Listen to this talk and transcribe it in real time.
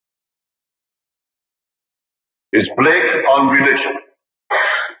is Blake on Religion.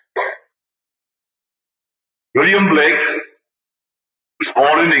 William Blake was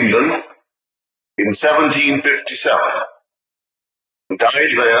born in England in 1757 and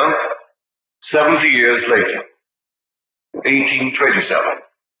died there 70 years later, in 1827.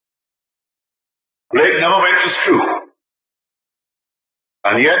 Blake never went to school,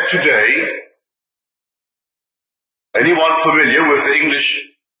 and yet today, anyone familiar with the English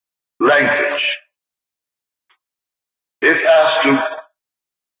language, if asked to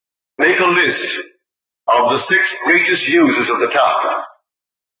make a list of the 6 greatest users of the tongue,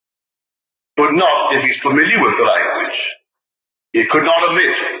 could not, if he's familiar with the language, he could not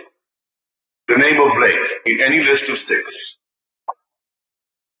omit the name of Blake in any list of 6.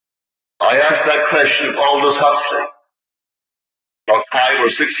 I asked that question of Aldous Huxley about 5 or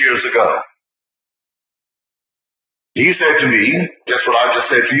 6 years ago. He said to me just what I've just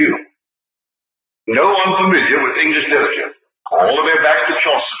said to you. No one familiar with English literature, all the way back to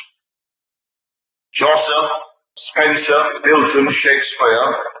Chaucer. Chaucer, Spencer, Milton,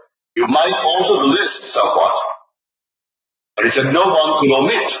 Shakespeare, you might alter the list somewhat. But he said no one could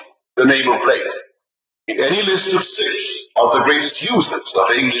omit the name of Blake in any list of 6 of the greatest users of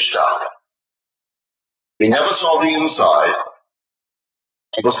the English tongue. He never saw the inside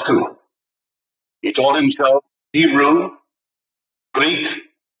of a school. He taught himself Hebrew, Greek,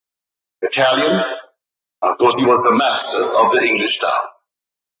 Italian, and of course he was the master of the English tongue.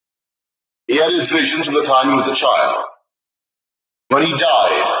 He had his visions from the time he was a child. When he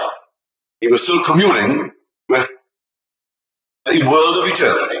died, he was still communing with the world of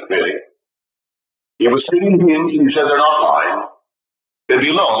eternity, really. He was singing hymns and he said, they're not mine. They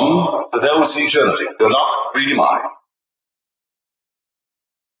belong to those in eternity. They're not really mine.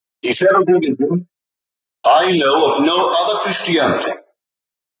 He said of Buddhism, I know of no other Christianity,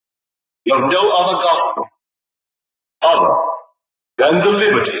 of no other gospel, other than the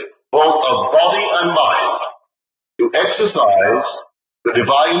liberty, both of body and mind, to exercise the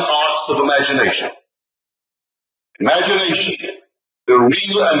divine arts of imagination. Imagination, the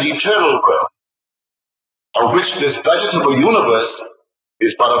real and eternal world, of which this vegetable universe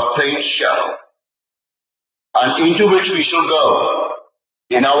is but a faint shadow, and into which we shall go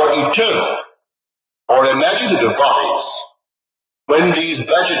in our eternal or imaginative bodies when these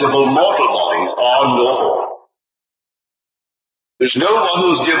vegetable mortal bodies are no more. There's no one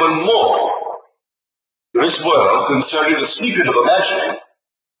who's given more to this world concerning the secret of imagining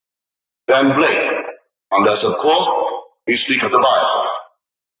than Blake, unless, of course, we speak of the Bible.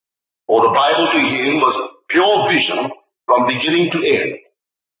 For the Bible to him was pure vision from beginning to end.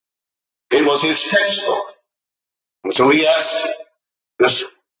 It was his textbook. And so he asked this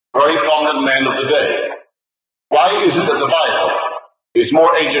very prominent man of the day, why is it that the Bible is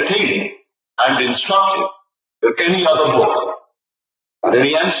more entertaining and instructive than any other book? And then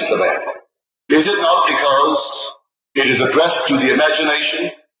he answered the man, is it not because it is addressed to the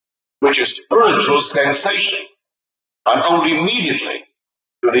imagination, which is spiritual sensation, and only immediately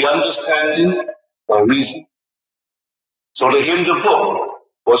to the understanding or reason? So to him the book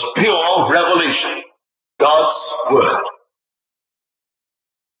was pure revelation, God's Word.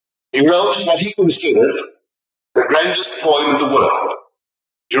 He wrote what he considered the grandest poem in the world,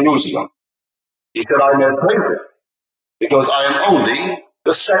 Jerusalem. He said, I may praise it, because I am only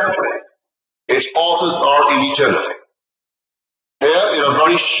the secretary. Its authors are in eternity. There, in a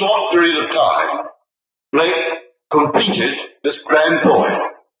very short period of time, Blake completed this grand poem.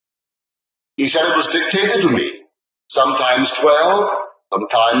 He said it was dictated to me, sometimes 12,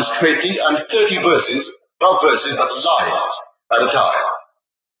 sometimes 20 and 30 verses, not verses, but lines at a time.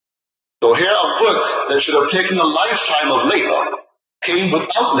 So here a work that should have taken a lifetime of labor came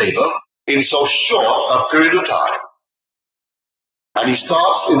without labor in so short a period of time. And he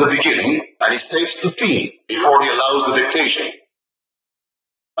starts in the beginning and he states the theme before he allows the dictation.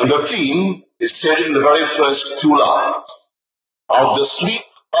 And the theme is stated in the very first 2 lines. Of the sleep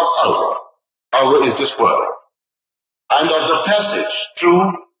of hour is this world, and of the passage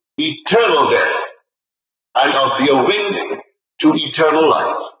through eternal death, and of the awakening to eternal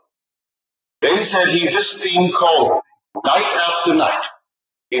life. Then said he, this theme called night after night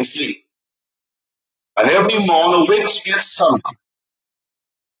in sleep, and every morn awakes me at sunrise.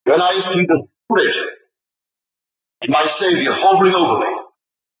 Then I see the Spirit, my Savior, hovering over me,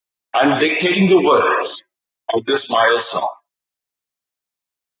 and dictating the words of this mild song.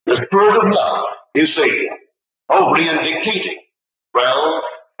 The Spirit of love, his Savior, hovering and dictating 12,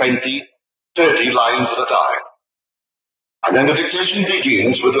 20, 30 lines at a time. And then the dictation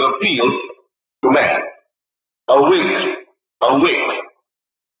begins with an appeal to man. Awake, awake,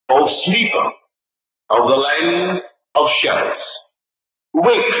 O sleeper, of the land of shadows.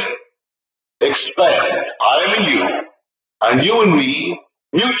 Wake, expand, I am in you, and you in me,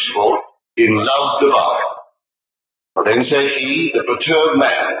 mutual in love divine. But then said he, the perturbed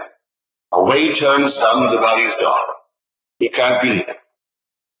man, away turns sun, the valley is dark. He can't believe it.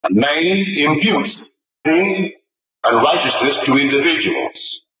 And man imputes sin and righteousness to individuals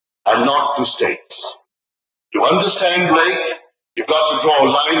and not to states. To understand Blake, you've got to draw a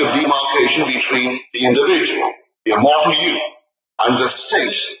line of demarcation between the individual, the immortal you, and the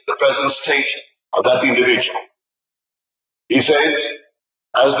state, the present state of that individual. He said,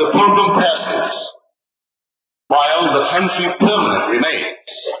 as the pilgrim passes, while the country permanent remains,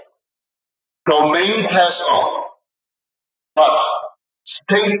 so men pass on, but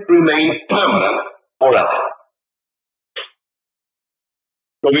state remains permanent forever.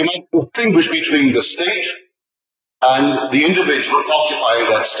 So we must distinguish between the state and the individual occupying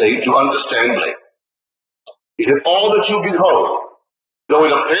that state to understand Blake. He said, all that you behold, though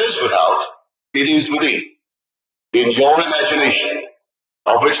it appears without, it is within, in your imagination,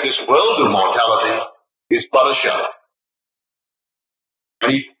 of which this world of mortality is but a shadow.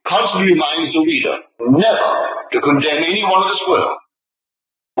 And he constantly reminds the reader never to condemn anyone of this world.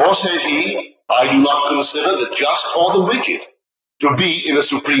 For, said he, I do not consider the just or the wicked to be in a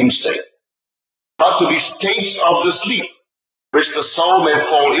supreme state, but to be states of the sleep, which the soul may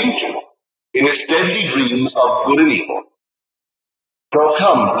fall into in its deadly dreams of good and evil. So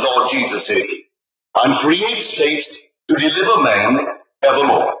come, Lord Jesus, said he, and create states to deliver man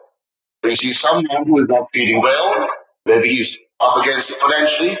evermore. We see someone who is not feeling well, maybe he's up against it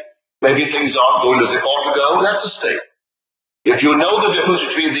financially, maybe things aren't going as they ought to go, that's a state. If you know the difference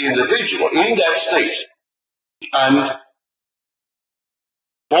between the individual in that state and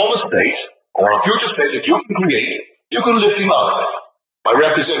former state, or a future state that you can create, you can lift him out of it by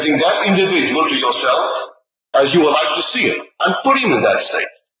representing that individual to yourself as you would like to see him, and put him in that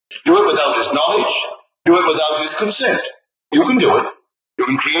state. Do it without his knowledge, do it without his consent. You can do it. You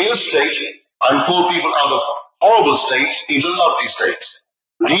can create a state and pull people out of horrible states into lovely states.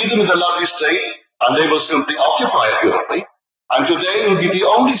 Leave them in the lovely state, and they will simply occupy it beautifully, and today will be the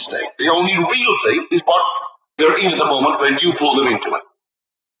only state, the only real thing is what they're in at the moment when you pull them into it.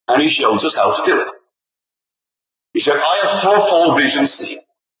 And he shows us how to do it. He said, I have fourfold vision seen,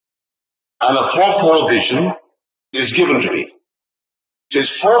 and a fourfold vision is given to me. It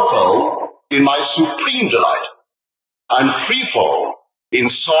is fourfold in my supreme delight, and threefold in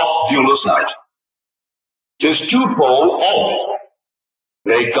soft, viewless night. It is twofold always.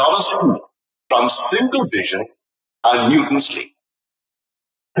 May God us free from single vision and mutant sleep.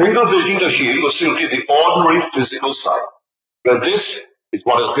 Single vision to him was simply the ordinary physical sight. But this is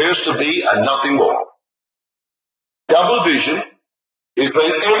what it appears to be and nothing more. Double vision is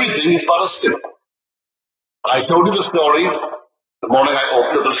when everything is but a symbol. I told you the story the morning I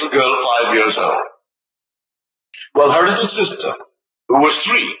opened with a little girl 5 years old. Well, her little sister, who was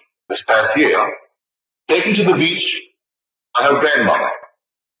 3 this past year, taken to the beach by her grandmother.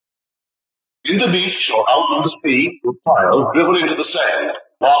 In the beach or out on the sea, with piles driven into the sand,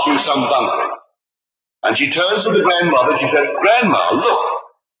 marking some bunkering. And she turns to the grandmother and she said, Grandma, look,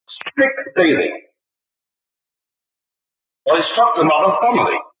 stick bathing. Well, it struck the mother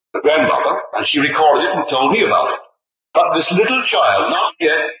funnily, the grandmother, and she recorded it and told me about it. But this little child, not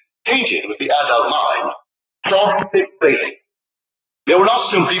yet tainted with the adult mind, saw stick bathing. They were not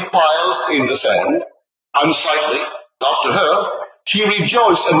simply piles in the sand, unsightly, not to her. She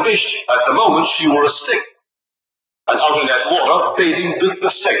rejoiced and wished at the moment she were a stick, and out in that water bathing with the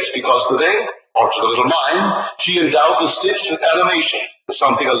sticks, because today, or to the little mind, she endowed the sticks with animation, with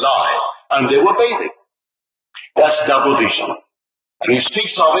something alive, and they were bathing. That's double vision. And he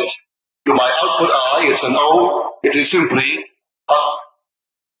speaks of it, to my outward eye, it's an O, it is simply a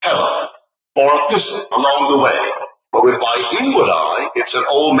heaven, or a thistle along the way. But with my inward eye, it's an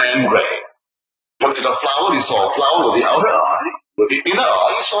old man gray. Looked at a flower, he saw a flower with the outer eye. With the inner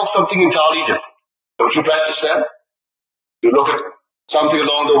eye, he saw something entirely different. Don't you practice that? You look at something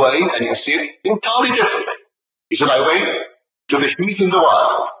along the way, and you see it entirely differently. He said, I went to the heath in the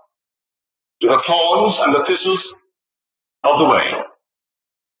wild, to the thorns and the thistles of the way.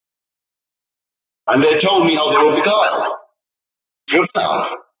 And they told me how they were beguiled, stripped down,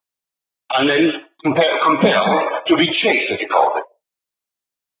 and then compelled to be chased, as he called it.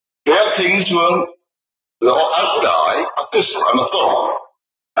 Their things were the outward eye, a thistle and a thorn.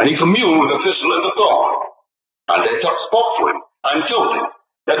 And he communed with the thistle and the thorn. And they spoke to him and told him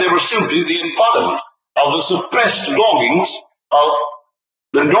that they were simply the embodiment of the suppressed longings of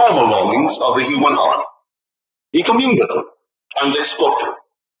the normal longings of the human heart. He communed with them, and they spoke to him.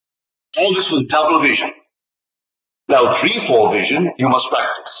 All this was double vision. Now, 3-4 vision, you must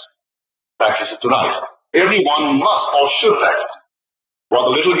practice. Practice it tonight. Everyone must or should practice. What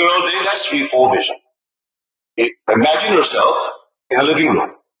the little girl did, that's 3-4 vision. Imagine yourself in a living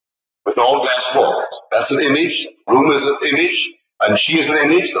room with all glass walls. That's an image, room is an image, and she is an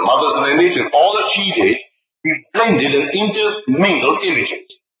image, the mother is an image, and all that she did, he blended and intermingled images.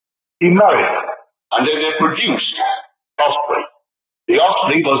 He married them, and then they produced offspring. The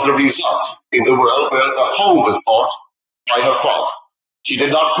offspring was the result in the world where the home was bought by her father. She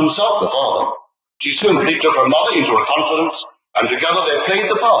did not consult the father. She simply took her mother into her confidence, and together they played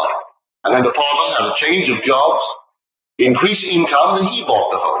the part. And then the father had a change of jobs, increased income, and he bought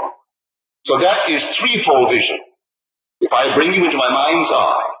the home. So that is 3-4 vision. If I bring you into my mind's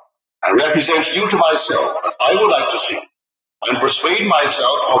eye and represent you to myself as I would like to see, and persuade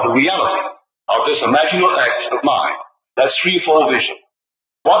myself of the reality of this imaginal act of mine, that's 3-4 vision.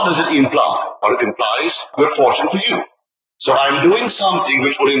 What does it imply? Well, it implies good fortune for you. So I'm doing something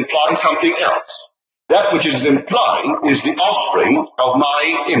which would imply something else. That which is implying is the offspring of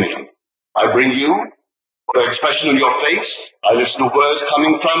my image. I bring you the expression on your face. I listen to words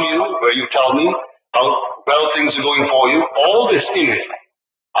coming from you where you tell me how well things are going for you. All this imagery,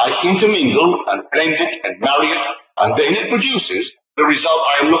 I intermingle and blend it and marry it, and then it produces the result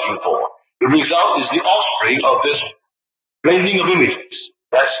I am looking for. The result is the offspring of this blending of images.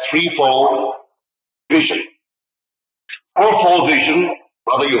 That's 3-4 vision. 4-4 vision,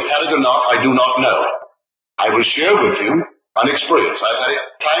 whether you've had it or not, I do not know. I will share with you an experience. I've had it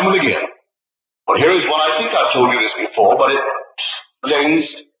time and again. But here is one, I think I've told you this before, but it lends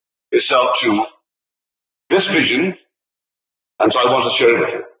itself to this vision, and so I want to share it with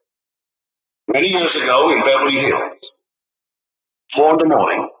you. Many years ago in Beverly Hills, 4 in the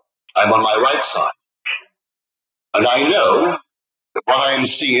morning, I'm on my right side, and I know that what I am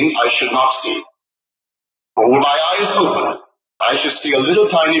seeing I should not see. But with my eyes open, I should see a little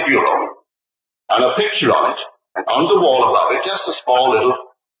tiny bureau, and a picture on it, and on the wall above it, just a small little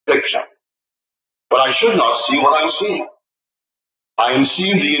picture. But I should not see what I'm seeing. I am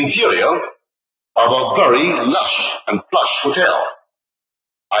seeing the interior of a very lush and plush hotel.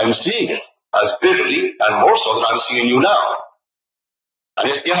 I am seeing it as vividly and more so than I'm seeing you now.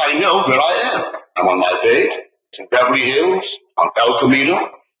 And yet I know where I am. I'm on my bed. It's in Beverly Hills, on El Camino.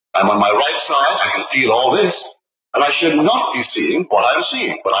 I'm on my right side. I can feel all this. And I should not be seeing what I'm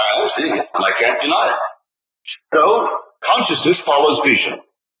seeing. But I am seeing it, and I can't deny it. So, consciousness follows vision.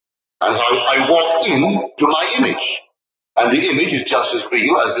 And I walk into my image. And the image is just as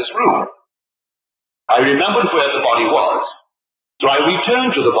real as this room. I remembered where the body was. So I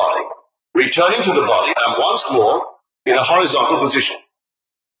returned to the body. Returning to the body, I'm once more in a horizontal position.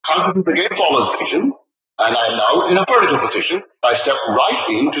 Consciousness again follows vision, and I'm now in a vertical position. I step right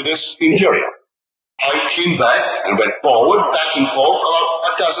into this interior. I came back and went forward, back and forth about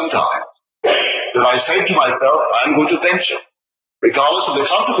a dozen times. Then I said to myself, I'm going to venture. Regardless of the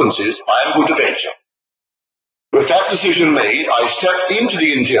consequences, I am going to venture. With that decision made, I stepped into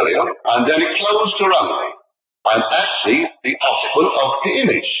the interior, and then it closed around me. I'm actually the occupant of the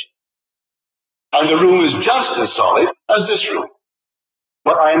image. And the room is just as solid as this room.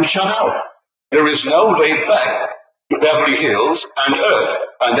 But I am shut out. There is no way back to Beverly Hills and Earth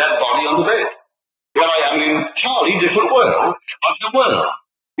and that body on the bed. Here I am in an entirely different world, but the world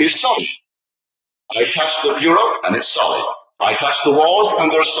is solid. I touch the bureau, and it's solid. I touch the walls,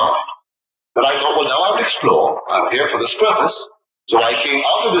 and they're solid. Then I thought, well, now I'll explore. I'm here for this purpose. So I came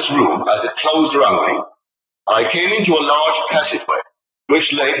out of this room as it closed around me. I came into a large passageway, which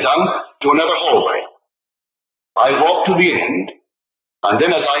led down to another hallway. I walked to the end, and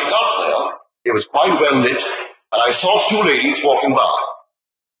then as I got there, it was quite well lit, and I saw 2 ladies walking by.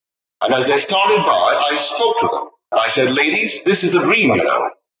 And as they started by, I spoke to them. And I said, ladies, this is a dream, you know.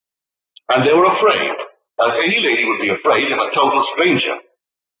 And they were afraid, as any lady would be afraid if a total stranger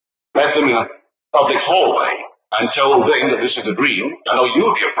met them in a public hallway and told them that this is a dream. I know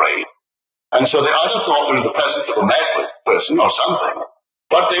you'd be afraid. And so they either thought they were in the presence of a mad person or something,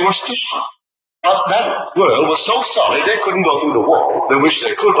 but they were still. But that world was so solid they couldn't go through the wall. They wished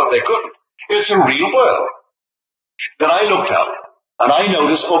they could, but they couldn't. It's a real world. Then I looked up, and I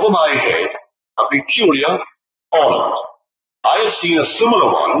noticed over my head a peculiar ornament. I had seen a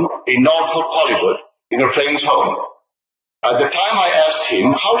similar one in Norfolk, Hollywood, in a friend's home. At the time I asked him,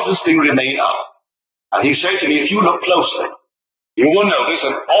 how does this thing remain up? And he said to me, if you look closely, you will notice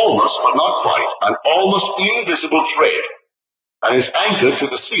an almost, but not quite, an almost invisible thread. And it's anchored to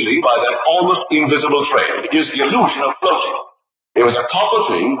the ceiling by that almost invisible thread. It gives the illusion of floating. It was a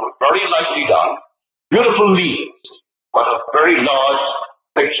copper thing, very lightly done, beautiful leaves, but a very large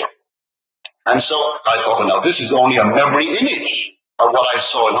picture. And so I thought, well, now this is only a memory image of what I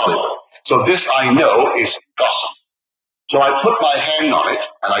saw in Hollywood. So this I know is gospel. So I put my hand on it,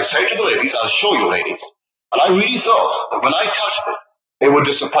 and I said to the ladies, I'll show you ladies. And I really thought that when I touched it, it would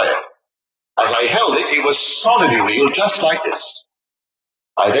disappear. As I held it, it was solidly real, just like this.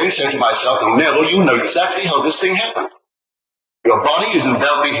 I then said to myself, Neville, you know exactly how this thing happened. Your body is in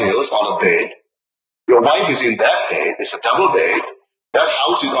Beverly Hills on a bed. Your wife is in that bed. It's a double bed. That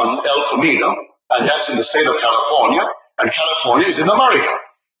house is on El Camino, and that's in the state of California, and California is in America.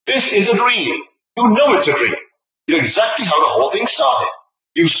 This is a dream. You know it's a dream. You know exactly how the whole thing started.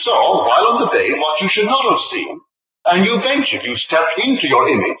 You saw, while on the bed, what you should not have seen, and you ventured. You stepped into your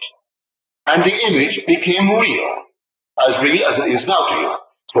image, and the image became real as it is now to you.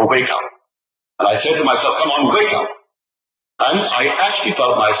 So wake up. And I said to myself, come on, wake up. And I actually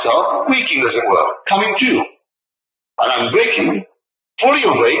felt myself waking, as it were, coming to. And I'm waking, fully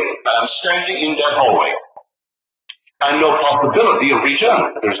awake, and I'm standing in that hallway. And no possibility of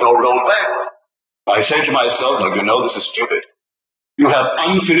return. There's no road back. I said to myself, now you know this is stupid. You have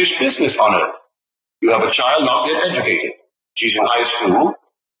unfinished business on earth. You have a child not yet educated. She's in high school,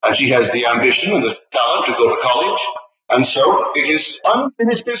 and she has the ambition and the talent to go to college. And so it is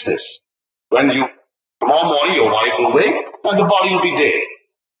unfinished business. Tomorrow morning your wife will wake, and the body will be dead.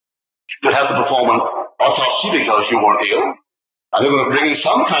 You'll have to perform an autopsy because you weren't ill, and they're going to bring in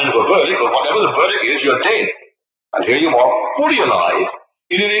some kind of a verdict, but whatever the verdict is, you're dead. And here you are, fully alive,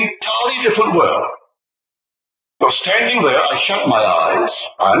 in an entirely different world. So standing there, I shut my eyes,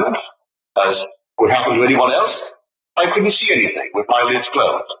 and, as would happen to anyone else, I couldn't see anything with my lids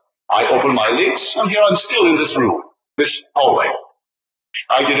closed. I opened my lids, and here I'm still in this room, this hallway.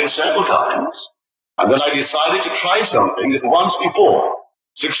 I did it several times, and then I decided to try something that once before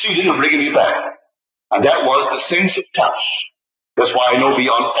succeeded in bringing me back, and that was the sense of touch. That's why I know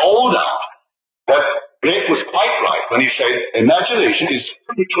beyond all doubt that Blake was quite right when he said imagination is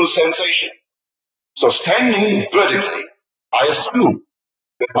spiritual sensation. So standing vertically, I assumed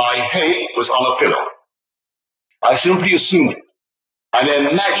that my head was on a pillow. I simply assumed it, and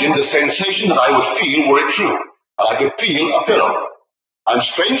imagined the sensation that I would feel were it true, and I could feel a pillow. And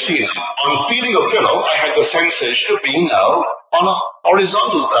strangely enough, on feeling a pillow, I had the sensation of being now on a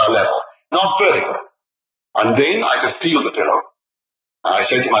horizontal level, not vertical. And then I could feel the pillow. And I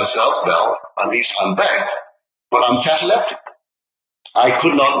said to myself, well, at least I'm back, but I'm cataleptic. I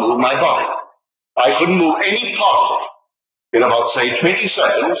could not move my body. I couldn't move any part of it. In about, say, 20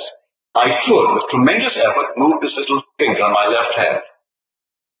 seconds, I could, with tremendous effort, move this little finger on my left hand.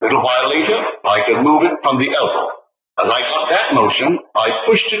 A little while later, I could move it from the elbow. As I got that motion, I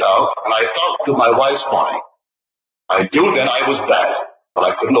pushed it out, and I felt to my wife's body. I knew then I was back, but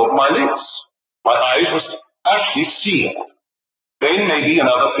I couldn't open my lids. My eyes were actually sealed. Then maybe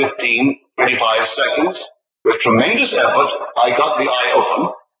another 15, 25 seconds, with tremendous effort, I got the eye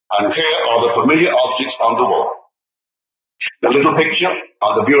open, and here are the familiar objects on the wall. The little picture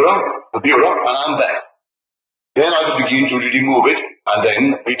on the bureau, and I'm back. Then I could begin to really move it, and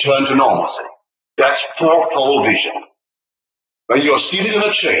then return to normalcy. That's fourfold vision. When you're seated in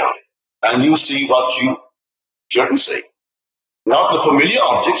a chair, and you see what you shouldn't see. Not the familiar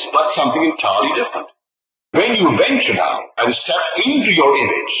objects, but something entirely different. When you venture now and step into your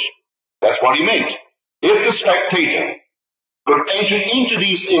image, that's what he meant. If the spectator could enter into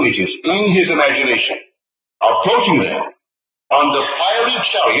these images in his imagination, approaching them on the fiery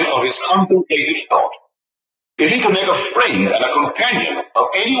chariot of his contemplative thought, if he could make a friend and a companion of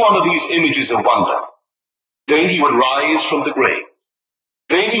any one of these images of wonder, then he would rise from the grave.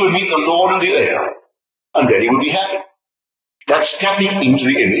 Then he would meet the Lord in the air, and then he would be happy. That's stepping into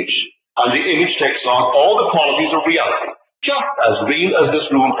the image, and the image takes on all the qualities of reality, just as real as this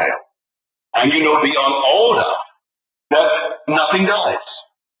room has. And you know beyond all doubt that nothing dies.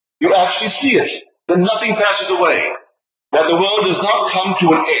 You actually see it, that nothing passes away, that the world does not come to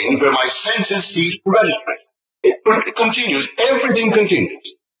an end where my senses cease to register it. It continues, everything continues.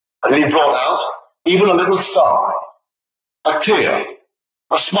 And then he brought out even a little sigh, a tear,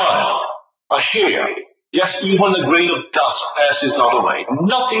 a smile, a hair. Yes, even the grain of dust passes not away.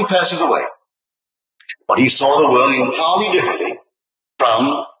 Nothing passes away. But he saw the world entirely differently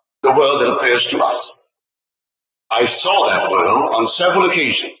from the world that appears to us. I saw that world on several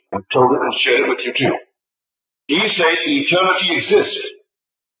occasions and told it and shared it with you too. He said eternity exists,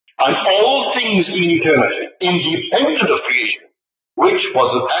 and all things in eternity, independent of creation, which was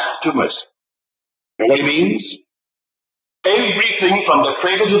an act of mercy. You know what he means? Everything from the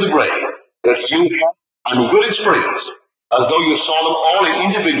cradle to the grave that you have and will experience, as though you saw them all in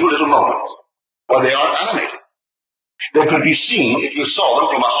individual little moments, but they are animated. They could be seen if you saw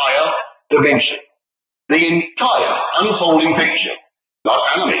them from a higher dimension, the entire unfolding picture, not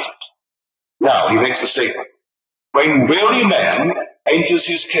animated. Now, he makes a statement. When weary man enters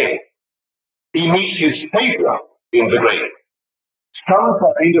his cave, he meets his Savior in the grave. Some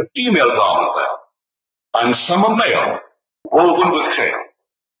find a female garment there, and some a male, woven with care,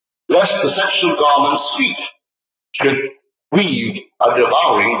 lest the sexual garment's feet should weave a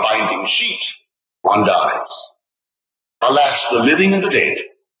devouring binding sheet. One dies. Alas, the living and the dead,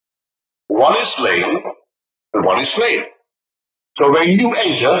 one is slain and one is slain. So when you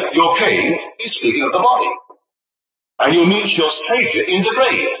enter your cave, he's speaking of the body. And you meet your Savior in the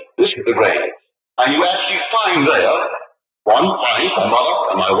grave. This is the grave. And you actually find there, one finds my mother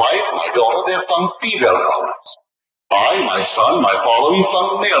and my wife, my daughter, they have found female garments. I, my son, my father, we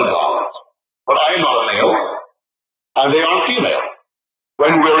found male garments. But I am not a male, and they aren't female.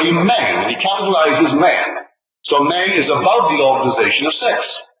 When we're a man, he capitalizes man. So man is above the organization of sex.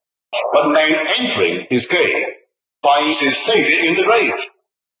 But man entering his grave finds his Savior in the grave.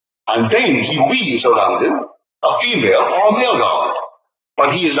 And then he weaves around him a female or a male garment.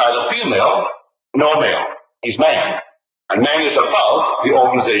 But he is neither female nor male. He's man. And man is above the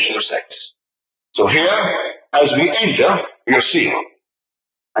organization of sex. So here, as we enter, we are seeing.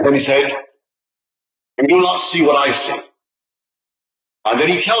 And then he said, you do not see what I see. And then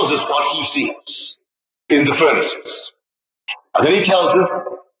he tells us what he sees in the furnaces. And then he tells us,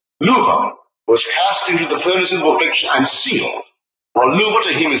 Luva was cast into the furnaces of affliction and sealed. For Luva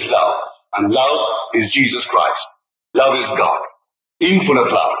to him is love, and love is Jesus Christ. Love is God.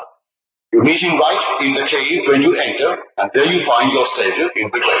 Infinite love. You meet him right in the cave when you enter, and there you find your Savior in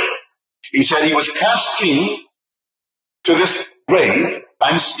the grave. He said he was cast in to this grave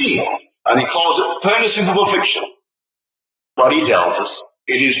and sealed, and he calls it furnaces of affliction. But he tells us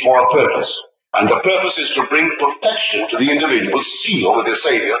it is for a purpose, and the purpose is to bring perfection to the individual sealed with his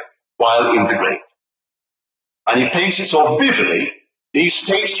Savior while in the grave. And he paints it so vividly, these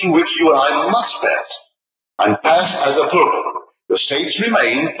states through which you and I must pass, and pass as a pilgrim. The states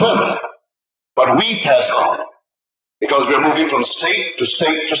remain permanent, but we pass on, because we're moving from state to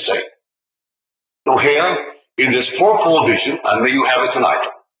state to state. So here, in this fourfold vision, and may you have it tonight,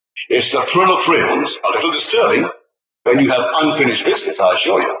 it's the thrill of thrills, a little disturbing, when you have unfinished business, I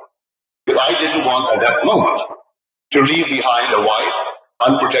assure you. Because I didn't want at that moment to leave behind a wife,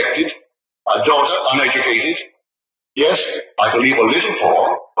 unprotected, a daughter, uneducated. Yes, I could leave a little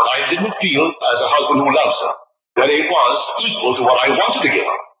for, but I didn't feel, as a husband who loves her, that it was equal to what I wanted to give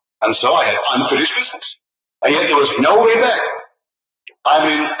her. And so I had unfinished business. And yet there was no way back. I'm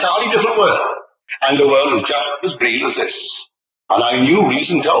in an entirely different world. And the world is just as real as this. And I knew,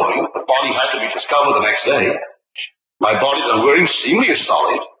 reason told me, the body had to be discovered the next day. My body that I'm wearing seemingly is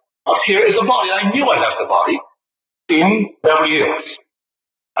solid. Up here is a body. I knew I left the body in Beverly Hills.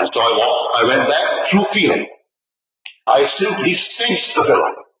 And so I went back through feeling. I simply sensed the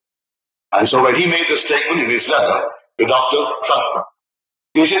villain. And so when he made the statement in his letter to Dr. Trustman,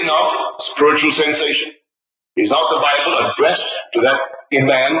 is it not spiritual sensation? Is not the Bible addressed to that in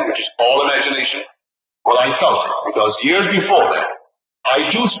man, which is all imagination? Well, I felt it, because years before that,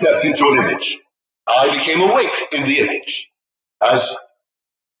 I too stepped into an image. I became awake in the image. As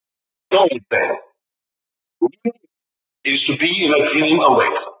Tony said, is to be in a dream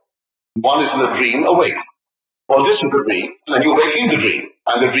awake. One is in a dream awake. Well, this is a dream, and you wake in the dream,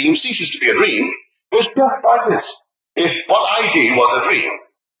 and the dream ceases to be a dream. It's just like this. If what I did was a dream,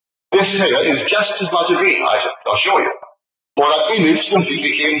 this here is just as much a dream, I'll show you. For that image simply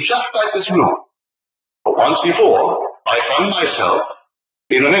became just like this room. But once before, I found myself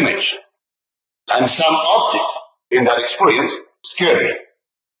in an image, and some object in that experience scared me.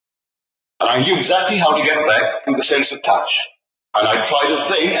 And I knew exactly how to get back to the sense of touch. And I tried a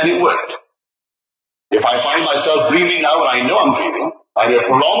thing, and it worked. If I find myself dreaming now, and I know I'm dreaming, I will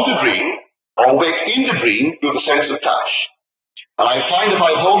prolong the dream, or wake in the dream through the sense of touch. And I find if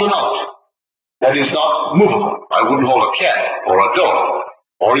I hold an object that is not movable, I wouldn't hold a cat, or a dog,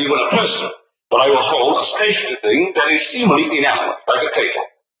 or even a person, but I will hold a stationary thing that is seemingly inanimate, like a table,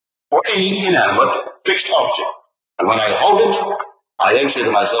 or any inanimate fixed object. And when I hold it, I then say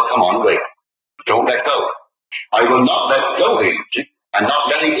to myself, come on, wait. Don't let go. I will not let go of the object, and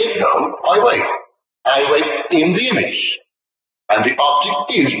not letting it go, I wait. I wait in the image. And the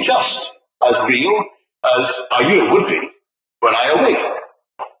object is just as real as I knew it would be when I awake.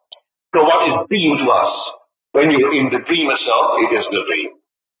 So what is dream to us? When you're in the dream itself, it isn't a dream.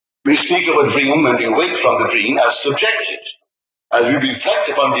 We speak of a dream when we wake from the dream as subjective. As we reflect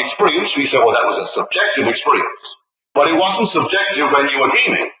upon the experience, we say, well, that was a subjective experience. But it wasn't subjective when you were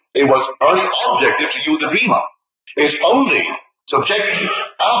dreaming. It was only objective to you, the dreamer. It's only subjective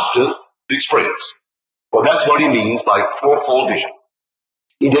after he means by fourfold vision.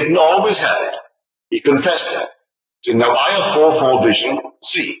 He didn't always have it. He confessed that. He said, now I have fourfold vision,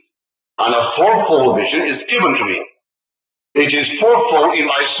 see, and a fourfold vision is given to me. It is fourfold in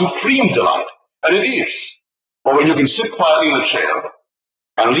my supreme delight, and it is. For when you can sit quietly in a chair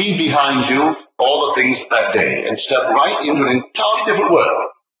and leave behind you all the things of that day and step right into an entirely different world,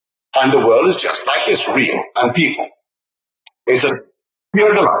 and the world is just like this, real, and people. It's a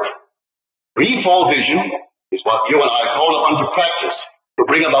pure delight. Threefold vision is what you and I call upon to practice to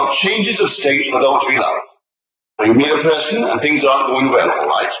bring about changes of state for those we love. When you meet a person and things aren't going well,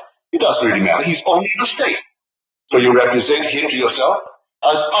 all right, it doesn't really matter. He's only in a state. So you represent him to yourself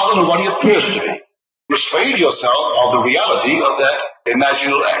as other than what he appears to be. Persuade yourself of the reality of that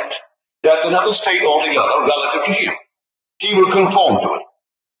imaginal act. That's another state altogether relative to him. He will conform to it.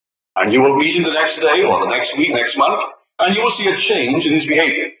 And you will meet him the next day or the next week, next month, and you will see a change in his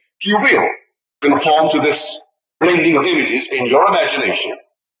behavior. You will conform to this blending of images in your imagination,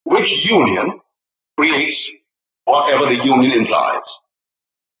 which union creates whatever the union implies.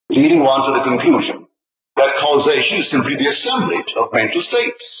 Leading one to the conclusion that causation is simply the assemblage of mental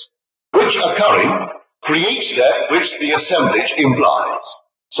states, which occurring creates that which the assemblage implies.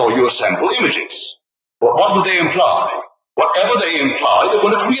 So you assemble images. But what do they imply? Whatever they imply, they're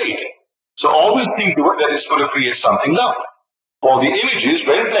going to create. So always think of it that it's going to create something lovely. For the images,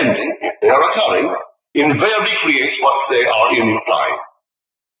 when blending, if they are occurring, invariably creates what they are implying.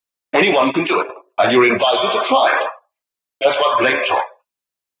 Anyone can do it, and you're invited to try it. That's what Blake taught.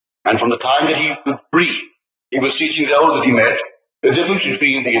 And from the time that he could breathe, he was teaching those that he met the difference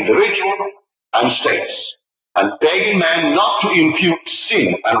between the individual and states, and begging man not to impute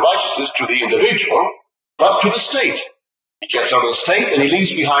sin and righteousness to the individual, but to the state. He gets out of the state, and he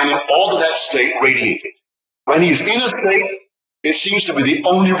leaves behind him all that state radiated. When he's in a state, it seems to be the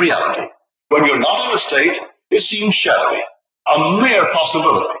only reality. When you're not in a state, it seems shadowy, a mere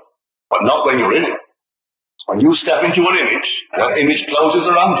possibility, but not when you're in it. When you step into an image, that image closes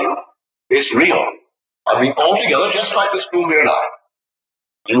around you. It's real. I mean, altogether just like this room here now.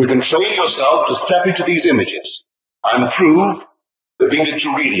 And you can train yourself to step into these images and prove the being that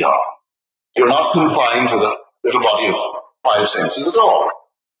you really are. You're not confined to the little body of five senses at all.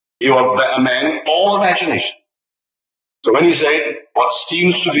 You are a man all imagination. So when you say what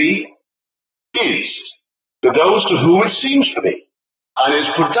seems to be is to those to whom it seems to be and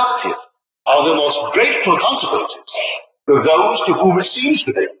is productive of the most grateful consequences to those to whom it seems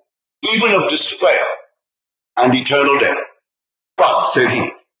to be, even of despair and eternal death. But, said he,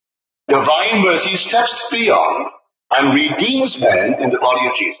 divine mercy steps beyond and redeems man in the body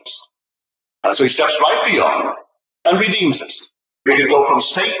of Jesus. And so he steps right beyond and redeems us. We can go from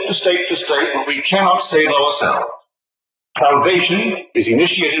state to state to state, but we cannot save ourselves. Salvation is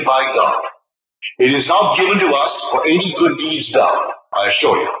initiated by God. It is not given to us for any good deeds done, I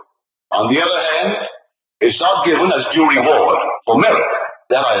assure you. On the other hand, it's not given as due reward for merit,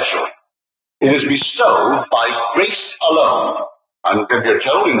 that I assure you. It is bestowed by grace alone, and we are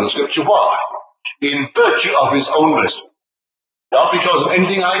told in the Scripture why. In virtue of his own mercy. Not because of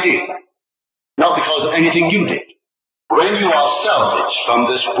anything I did, not because of anything you did. When you are salvaged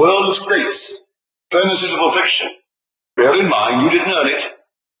from this world of states, furnaces of affliction, bear in mind you didn't earn it.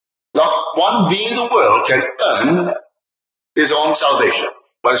 Not one being in the world can earn his own salvation,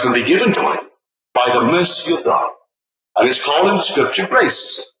 but it's going to be given to him by the mercy of God. And it's called in the Scripture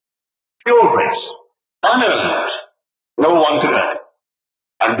grace. Pure grace. Unearned. No one can earn it.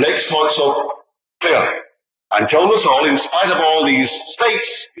 And Blake saw it so clearly and told us all, in spite of all these states,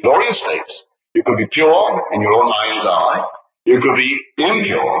 glorious states, you could be pure in your own mind's eye. You could be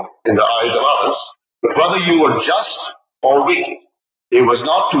impure in the eyes of others. But whether you were just or wicked, it was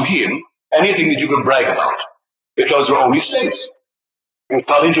not to him anything that you could brag about, because there were only states. You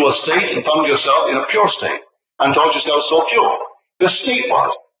fell into a state and found yourself in a pure state and thought yourself so pure. The state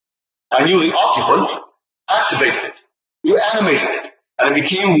was. And you, the occupant, activated it. You animated it. And it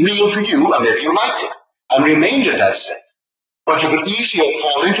became real to you, and maybe you liked it, and remained in that state. But you could easily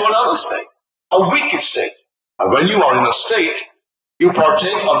fall into another state, a wicked state. And when you are in a state, you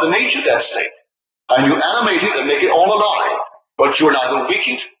partake of the nature of that state. And you animate it and make it all alive. But you're neither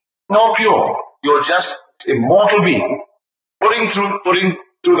wicked nor pure. You're just immortal being, putting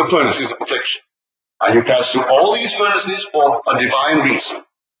through the furnaces of affliction. And you pass through all these furnaces for a divine reason,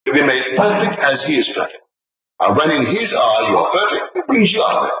 to be made perfect as he is perfect. And when in his eye you are perfect, it brings you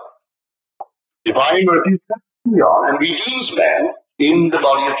out of it. Divine mercy steps beyond and redeems man in the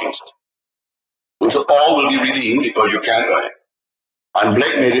body of Jesus. And so all will be redeemed because you can't earn it. And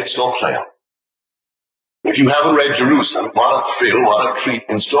Blake made it so clear. If you haven't read Jerusalem, what a thrill, what a treat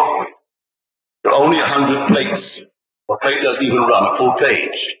in store for you. There are only 100 plates. A plate doesn't even run a full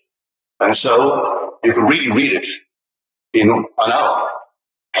page. And so you can really read it in an hour.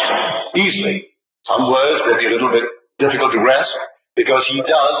 Easily. Some words may be a little bit difficult to grasp because he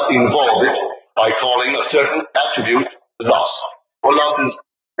does involve it by calling a certain attribute loss. Or loss is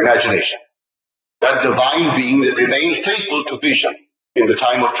imagination. That divine being that remains faithful to vision in the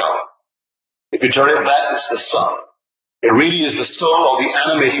time of trouble. If you turn it back, it's the sun. It really is the soul or the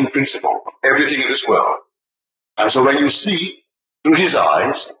animating principle of everything in this world. And so when you see through his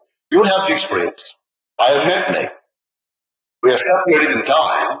eyes, you'll have the experience. I have met Nick. We are separated in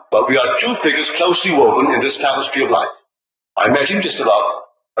time, but we are two figures closely woven in this tapestry of life. I met him just about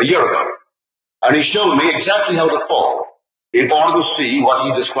a year ago, and he showed me exactly how to fall in order to see what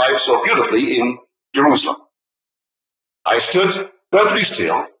he described so beautifully in Jerusalem. I stood perfectly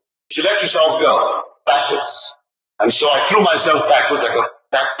still. She let herself go backwards, and so I threw myself backwards like a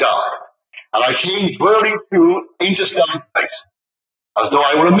back dive, and I came whirling through interstellar space as though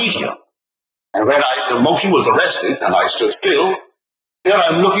I were a meteor. And when the motion was arrested and I stood still, here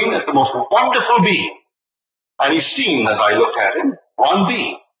I'm looking at the most wonderful being. And he seemed, as I looked at him, one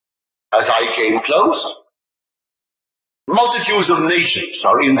being. As I came close, multitudes of nations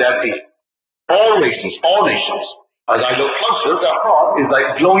are in that being. All races, all nations. As I look closer, their heart is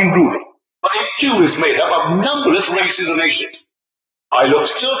like glowing ruby. But it too is made up of numberless races and nations. I look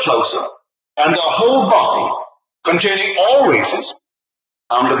still closer, and the whole body, containing all races,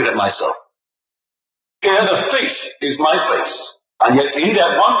 I'm looking at myself. Here the face is my face, and yet in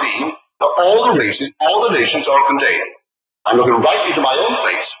that one being, all the races, all the nations are contained. I'm looking right into my own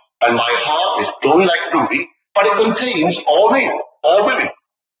face, and my heart is glowing like ruby, but it contains all men, all women.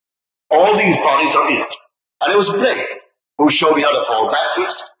 All these bodies are in it. And it was Blake who showed me how to fall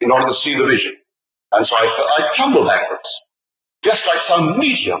backwards in order to see the vision. And so I tumbled backwards, just like some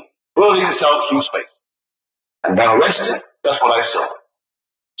meteor whirling itself through space. And then arrested, that's what I saw.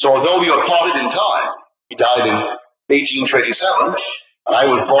 So although we were parted in time, he died in 1827, and I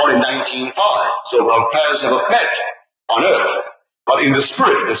was born in 1905. So our paths never met on earth, but in the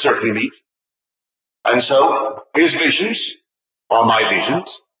spirit they certainly meet. And so his visions are my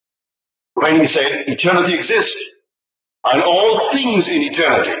visions. When he said eternity exists, and all things in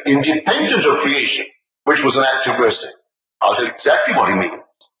eternity, independent of creation, which was an act of mercy. I'll tell you exactly what he means.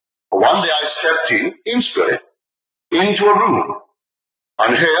 One day I stepped in spirit, into a room,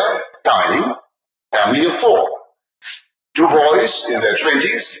 and here, dining, family of 4. 2 boys in their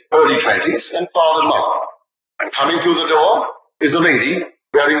 20s, early 20s, and father and mother. And coming through the door is a lady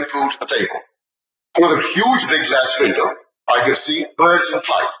bearing food at the table. Through the huge big glass window, I could see birds in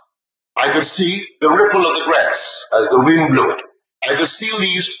flight. I could see the ripple of the grass as the wind blew it. I could see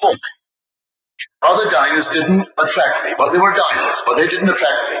leaves fall. Other diners didn't attract me, but they were diners, but they didn't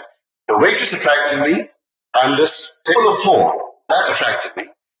attract me. The waitress attracted me, and this table of 4, that attracted me,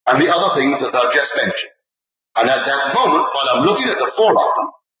 and the other things that I've just mentioned. And at that moment, while I'm looking at the 4 of them,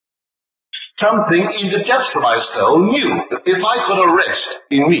 something in the depths of my soul knew that if I could arrest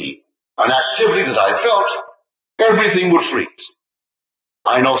in me an activity that I felt, everything would freeze.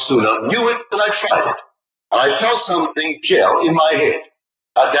 I no sooner knew it than I tried it. And I felt something gel in my head.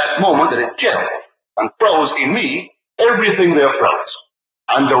 At that moment that it gelled and froze in me, everything there froze.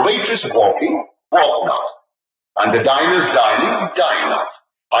 And the waitress walking, walked not. And the diners dining, dined not.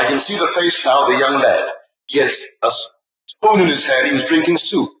 I can see the face now of the young lad. Yes, a spoon in his hand, he was drinking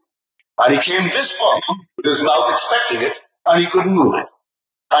soup. And he came this far with his mouth expecting it, and he couldn't move it.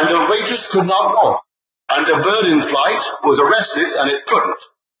 And the waitress could not walk. And the bird in flight was arrested, and it couldn't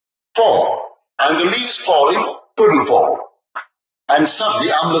fall. And the leaves falling couldn't fall. And suddenly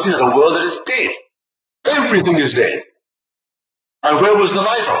I'm looking at a world that is dead. Everything is dead. And where was the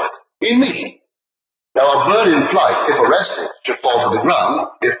life of it? In me. Now a bird in flight, if arrested, should fall to the ground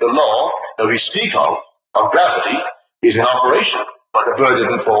if the law that we speak of gravity, is in operation. But the bird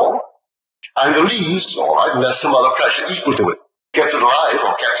didn't fall. And the leaves, all right, unless some other pressure equal to it, kept it alive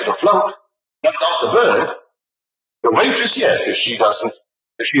or kept it afloat. Not the bird. The waitress, yes, if she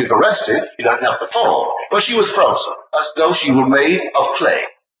is arrested, she doesn't have to fall. But she was frozen, as though she were made of clay.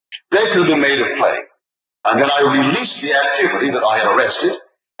 They could have been made of clay. And then I released the activity that I had arrested.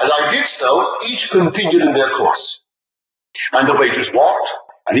 As I did so, each continued in their course. And the waitress walked,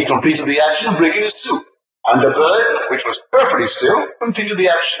 and he completed the action of bringing his soup. And the bird, which was perfectly still, continued the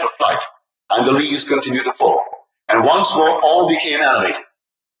action of flight. And the leaves continued to fall. And once more, all became animated.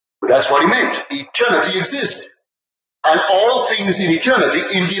 But that's what he meant. Eternity exists. And all things in eternity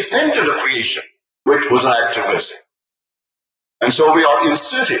independent of creation, which was an act of mercy. And so we are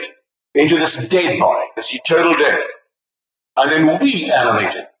inserted into this dead body, this eternal death. And then we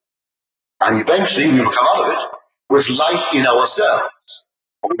animate it. And eventually we will come out of it with light in ourselves.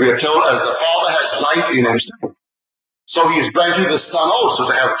 We are told as the Father has light in himself, so he is granting the Son also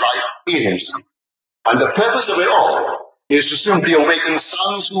to have light in himself. And the purpose of it all is to simply awaken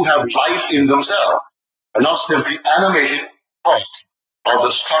sons who have light in themselves, and not simply animated parts of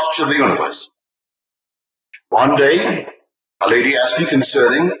the structure of the universe. One day, a lady asked me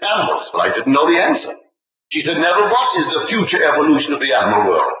concerning animals, but I didn't know the answer. She said, Neville, what is the future evolution of the animal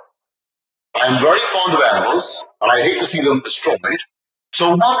world? I am very fond of animals, and I hate to see them destroyed.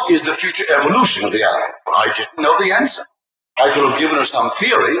 So what is the future evolution of the animal? Well, I didn't know the answer. I could have given her some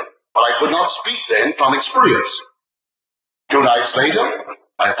theory, but I could not speak then from experience. 2 nights later,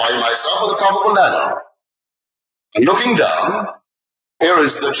 I find myself at the top of a ladder. And looking down, here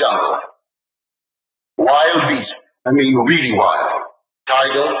is the jungle. Wild beasts, I mean really wild.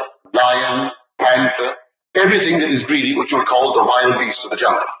 Tiger, lion, panther, everything that is really what you would call the wild beasts of the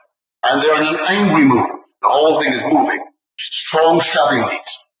jungle. And they're in an angry mood. The whole thing is moving. Strong shoving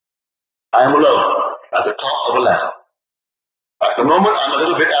beats. I am alone at the top of a ladder. At the moment, I'm a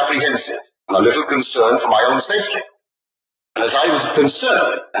little bit apprehensive and a little concerned for my own safety. And as I was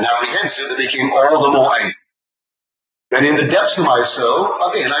concerned and apprehensive, it became all the more angry. Then in the depths of my soul,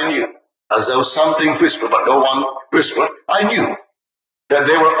 again I knew, as though something whispered, but no one whispered, I knew that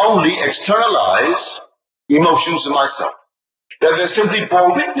they were only externalized emotions of myself. That they simply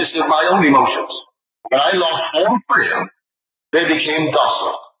bore witness of my own emotions. When I lost all freedom, they became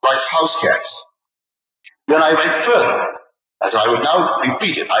docile, like house cats. Then I went further. As I would now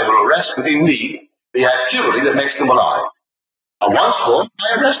repeat it, I will arrest within me the activity that makes them alive. And once more,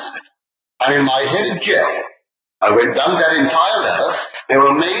 I arrested it. And in my headed jail, I went down that entire ladder. They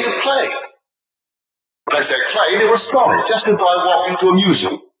were made of clay. When I said clay, they were solid, just as though I walked into a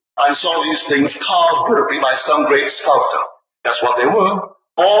museum and saw these things carved beautifully by some great sculptor. That's what they were,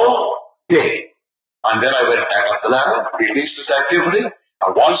 all day. And then I went back up the ladder, released this activity,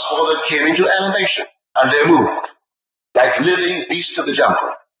 and once more they came into animation, and they moved, like living beasts of the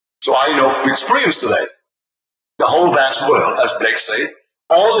jungle. So I know from experience today, the whole vast world, as Blake said,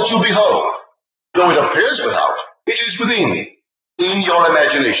 all that you behold, though it appears without, it is within, in your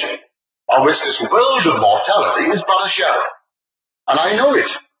imagination, of which this world of mortality is but a shadow. And I know it.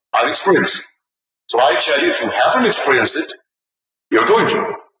 I've experienced it. So I tell you, if you haven't experienced it, you're going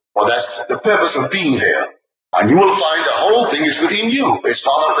to. For that's the purpose of being here. And you will find the whole thing is within you. It's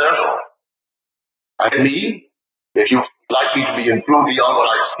not out there at all. And in me, if you'd like me to be improved beyond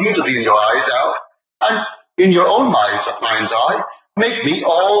what I seem to be in your eyes now, and in your own mind's eye, make me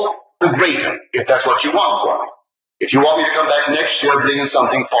all the greater, if that's what you want for me. If you want me to come back next year bringing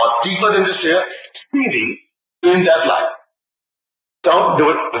something far deeper than this year, see me in that light. Don't do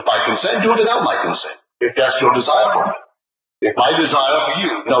it with my consent, do it without my consent, if that's your desire for me. If my desire for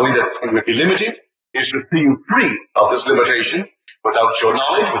you, knowing that it will be limited, is to see you free of this limitation, without your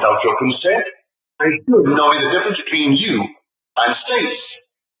knowledge, without your consent, I should, knowing the difference between you and states,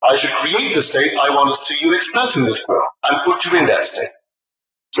 I should create the state I want to see you express in this world, and put you in that state.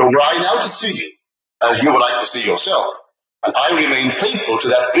 So were I now to see you, as you would like to see yourself, and I remain faithful to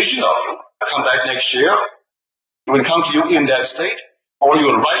that vision of you, I come back next year, to encounter you in that state, or you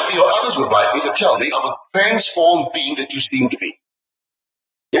will write me, or others would write me to tell me of a transformed being that you seem to be.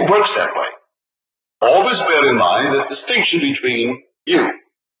 It works that way. Always bear in mind the distinction between you,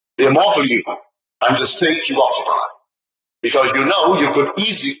 the immortal you, and the state you occupy. Because you know you could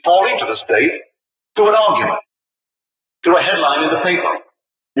easily fall into the state through an argument, through a headline in the paper.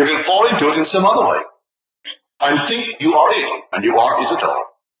 You can fall into it in some other way, and think you are it, and you aren't it at all.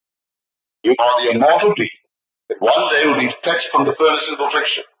 You are the immortal being that one day will be fetched from the furnaces of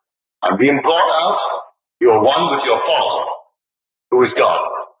affliction, and being brought out, you are one with your Father, who is God,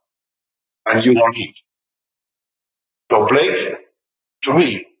 and you are He. So Blake, to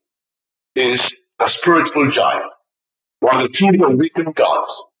me, is a spiritual giant, one of the truly awakened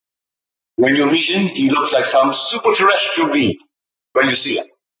gods. When you meet him, he looks like some super-terrestrial being when you see him.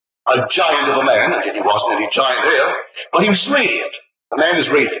 A giant of a man, and he wasn't any giant there, but he was radiant. The man is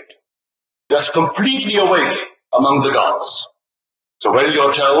radiant. Just completely awake among the gods. So when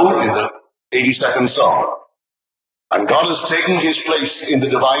you're told in the 82nd Psalm, and God has taken his place in the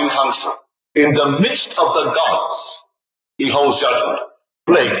divine council, in the midst of the gods, he holds judgment.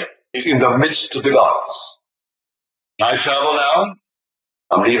 Blake is in the midst of the gods. I travel now.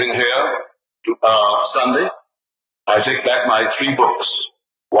 I'm leaving here to, Sunday. I take back my 3 books.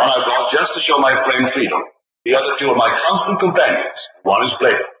 One I brought just to show my friend freedom. The other 2 are my constant companions. One is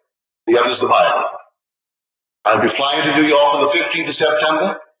Blake. The other is the Bible. I'll be flying to New York on the 15th of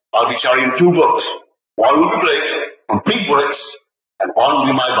September. I'll be carrying 2 books. One will be Blake's, complete works, and one will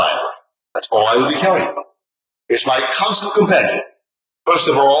be my Bible. That's all I will be carrying. It's my constant companion. First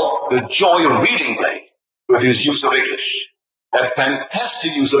of all, the joy of reading Blake with his use of English. That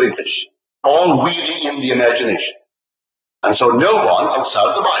fantastic use of English. All weaving in the imagination. And so no one outside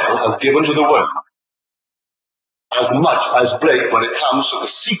of the Bible has given to the world as much as Blake when it comes to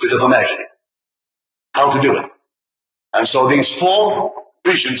the secret of imagining. How to do it. And so these four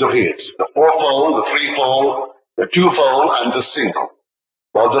visions of his, the fourfold, the threefold, the twofold, and the single.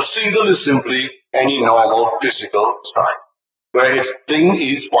 Well, the single is simply any normal physical sight, where its thing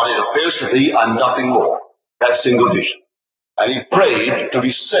is what it appears to be and nothing more. That single vision. And he prayed to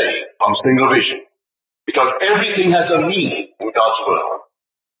be saved from single vision, because everything has a meaning in God's world.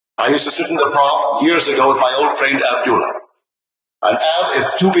 I used to sit in the park years ago with my old friend Abdullah. And if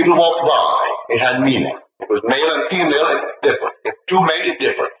two people walked by, it had meaning. It was male and female, it differed. If two men, it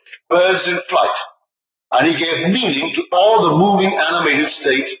differed. Birds in flight. And he gave meaning to all the moving, animated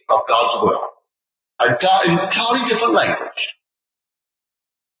state of God's world. An entirely different language.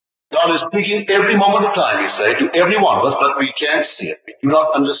 God is speaking every moment of time, you say, to every one of us, but we can't see it. We do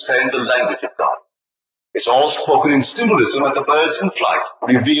not understand the language of God. It's all spoken in symbolism, and the birds in flight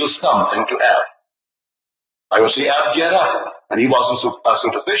reveal something to Ab. I will see Ab get up, and he wasn't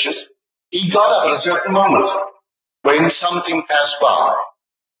superstitious. He got up at a certain moment when something passed by.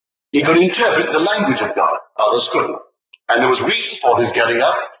 He could interpret the language of God. Others couldn't. And there was reason for his getting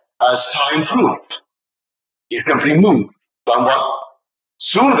up, as time proved. He simply moved from what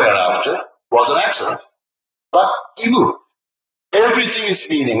soon thereafter was an accident. But he moved. Everything is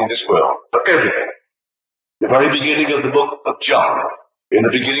meaning in this world, for everything. The very beginning of the book of John, in the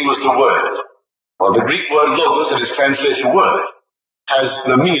beginning was the Word. Well, the Greek word logos, that is translated word, has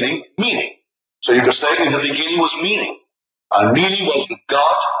the meaning. So you could say in the beginning was meaning. And meaning was with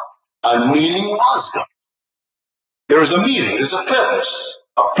God, and meaning was God. There is a meaning, there's a purpose,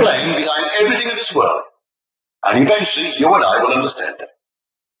 a plan behind everything in this world. And eventually, you and I will understand it.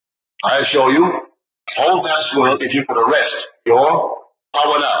 I assure you, the whole vast world, if you could arrest your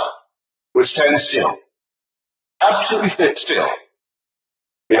power now, would stand still. Absolutely still.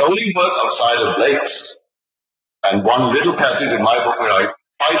 The only work outside of Blake's, and one little passage in my book where I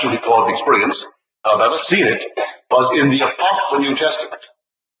try to record the experience, I've ever seen it, was in the Apocryphal New Testament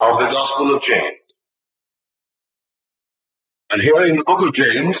of the Gospel of James. And here in the book of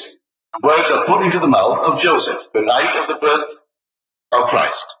James, the words are put into the mouth of Joseph, the night of the birth of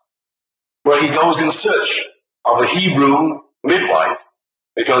Christ, where he goes in search of a Hebrew midwife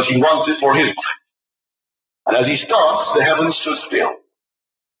because he wants it for his wife. And as he starts, the heavens stood still.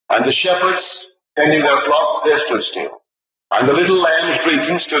 And the shepherds tending their flock, they stood still. And the little lambs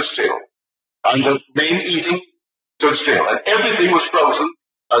drinking stood still. And the men eating stood still. And everything was frozen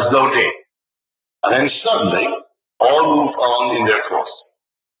as though dead. And then suddenly, all moved on in their course.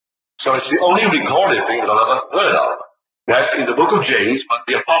 So it's the only recorded thing that I've ever heard of. That's in the book of James, but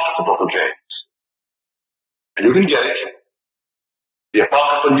the Apocryphal book of James. And you can get it. The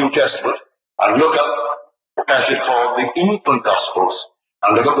Apocryphal New Testament. And look up the passage called the Infant Gospels,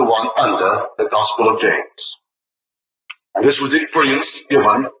 and look at the one under the Gospel of James. And this was the experience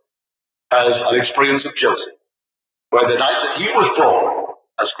given as an experience of Joseph, where the night that he was born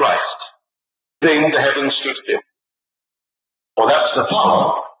as Christ, then the heavens stood still. For that's the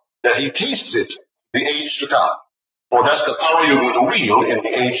power that he tasted the age to come. For that's the power you're going to wield in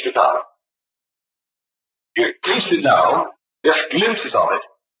the age to come. You taste it now, just glimpses of it,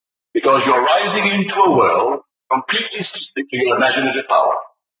 because you're rising into a world completely subject to your imaginative power.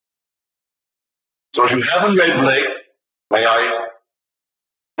 So if you haven't read Blake, may I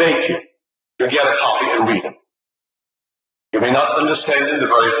beg you to get a copy and read him. You may not understand it in the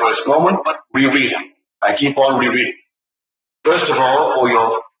very first moment, but reread him and keep on rereading. First of all, for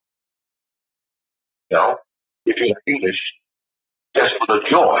your, if you have English, just for the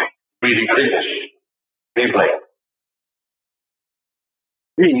joy of reading English, read Blake.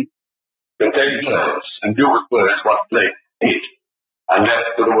 He can take words and do with words what Blake did and left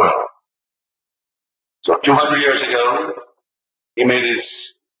to the world. So 200 years ago, he made his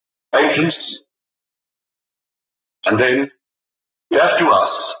entrance and then left to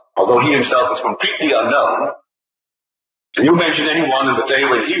us, although he himself was completely unknown. Can you mention anyone in the day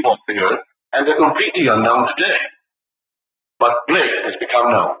when he walked the earth, and they're completely unknown today? But Blake has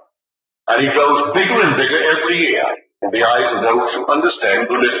become known, and he grows bigger and bigger every year in the eyes of those who understand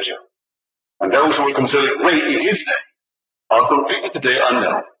the literature. And those who were considered great in his day are completely today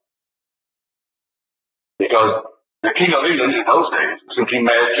unknown. Because the King of England in those days was simply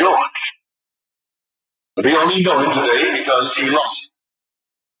Mad George. But we only know him today because he lost,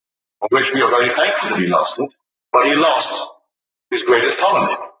 of which we are very thankful that he lost it, but he lost his greatest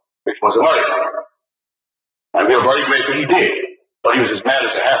colony. which was American. And we are very grateful he did, but he was as mad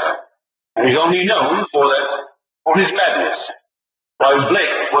as a hatter. And he's only known for his madness. While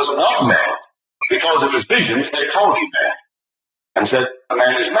Blake was not mad, because of his visions, they called him mad, and said, a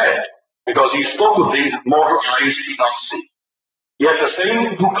man is mad, because he spoke of things that mortal eyes do not see. Yet the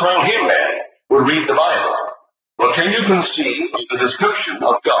same who call him mad will read the Bible. Well, can you conceive of the description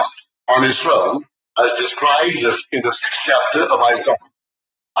of God on his throne as described in the 6th chapter of Isaiah?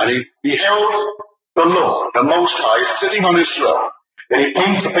 And he beheld the Lord, the Most High, sitting on his throne. Then he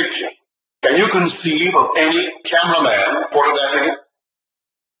paints a picture. Can you conceive of any cameraman photographing it?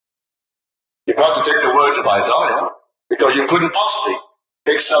 You've got to take the words of Isaiah, because you couldn't possibly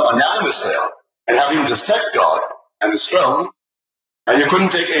take some anonymous there and have him dissect God and his throne, and you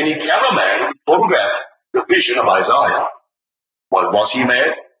couldn't take any cameraman to photograph the vision of Isaiah. Well, was he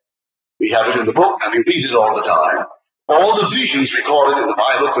mad? We have it in the book, and we read it all the time. All the visions recorded in the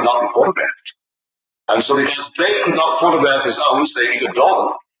Bible could not be photographed. And so because Blake could not photograph his own, say he could draw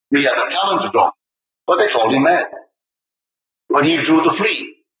them, we had a talent to draw them. But they called him mad. When he drew the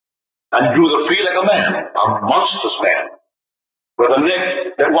flea, and drew the flea like a man, a monstrous man, with a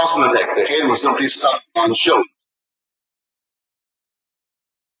neck that wasn't a neck, the head was simply stuck on show.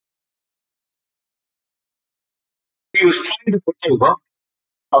 He was trying to put over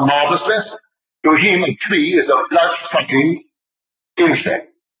a marvelous lesson. To him, a flea is a blood-sucking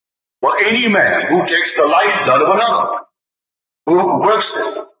insect. Well, any man who takes the lifeblood of another, who works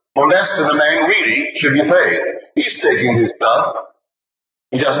it for less than a man really should be paid, he's taking his blood.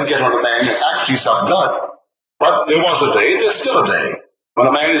 He doesn't get on a man who actually sucked blood. But there was a day, there's still a day, when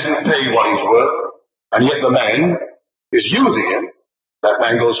a man isn't paid what he's worth, and yet the man is using him. That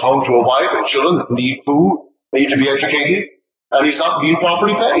man goes home to a wife and children that need food, need to be educated, and he's not being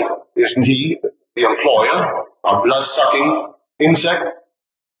properly paid. Isn't he the employer, a blood-sucking insect?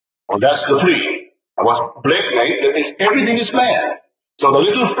 Well, that's the flea. And what Blake made is everything is man. So the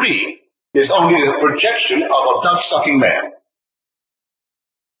little flea is only the projection of a blood-sucking man.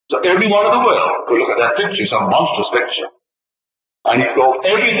 So everyone in the world could look at that picture, some monstrous picture, and he threw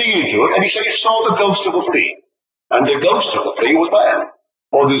everything into it, and he said he saw the ghost of a flea. And the ghost of the flea was man.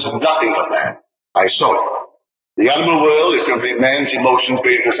 Oh, there's nothing but man. I saw it. The animal world is simply man's emotions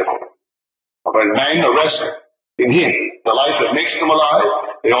being visible. When man arrests in him the life that makes them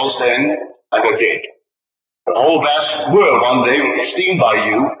alive, they all stand and are dead. The whole vast world one day will be seen by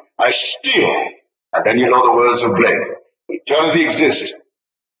you as still, and then you know the words of Blake. Eternity exists,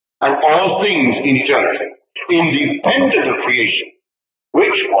 and all things in eternity, independent of creation,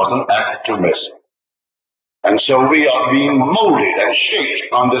 which was an act of mercy. And so we are being molded and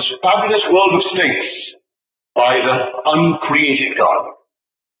shaped on this fabulous world of states by the uncreated God.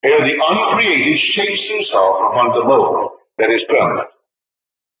 Here the uncreated shapes himself upon the mold that is permanent.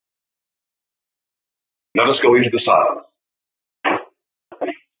 Let us go into the silence.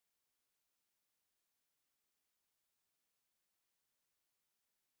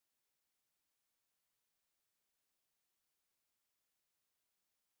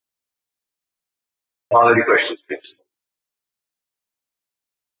 Are there any questions, please?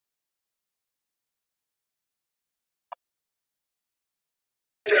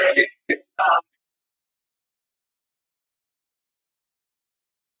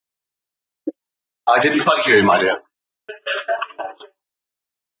 I didn't quite hear you, my dear.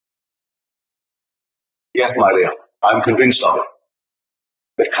 Yes, my dear. I'm convinced of it.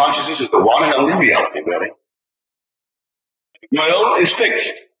 That consciousness is the one and only reality, really. The world is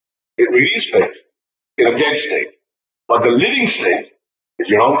fixed. It really is fixed in a dead state. But the living state is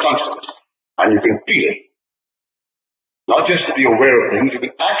your own consciousness. And you can feel it. Not just to be aware of things, you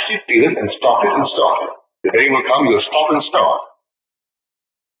can actually feel it and stop it and start it. The day will come, you'll stop and start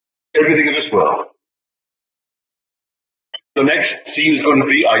everything in this world. The next scene is going to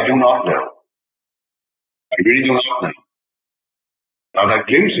be, I do not know. I really do not know. I've had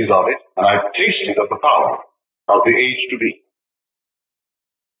glimpses of it, and I've tasted of the power of the age to be.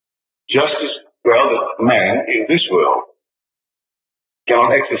 Just as well that man in this world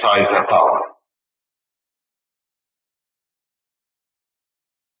cannot exercise that power.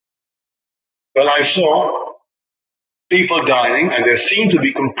 Well, I saw people dining, and they seemed to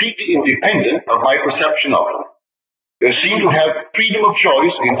be completely independent of my perception of them. They seemed to have freedom of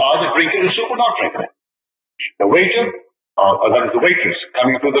choice in either drinking the soup or not drinking it. The waiter, or that is the waitress,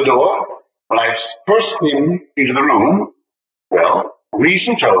 coming through the door, when I first came into the room, well,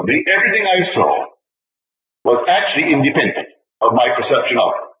 reason told me everything I saw was actually independent of my perception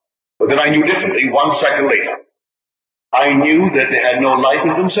of it. But then I knew differently 1 second later. I knew that they had no life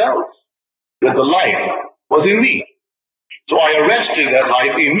in themselves, that the life was in me. So I arrested that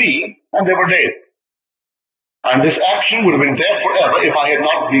life in me, and they were dead. And this action would have been dead forever if I had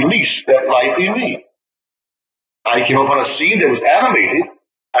not released that life in me. I came upon a scene that was animated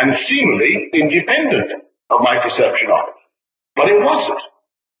and seemingly independent of my perception of it. But it wasn't,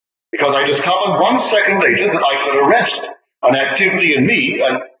 because I discovered 1 second later that I could arrest an activity in me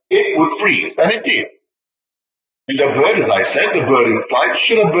and it would freeze, and it did. And the bird, as I said, the bird in flight,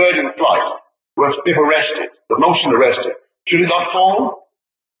 should a bird in flight, if arrested, the motion arrested, should it not fall?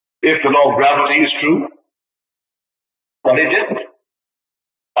 If the law of gravity is true? But it didn't.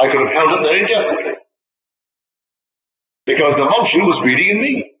 I could have held it there indefinitely, because the motion was really in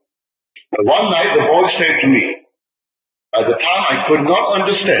me. And one night the voice said to me, at the time I could not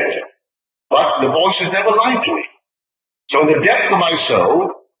understand it, but the voice has never lied to me. So in the depth of my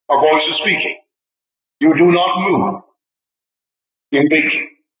soul, a voice is speaking. You do not move in waking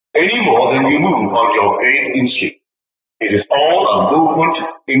any more than you move on your bed in sleep. It is all a movement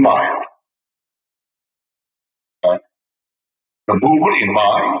in mind. The movement in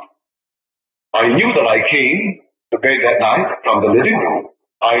mind. I knew that I came to bed that night from the living room.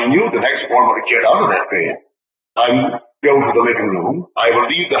 I knew the next morning when I get out of that bed, I go to the living room. I will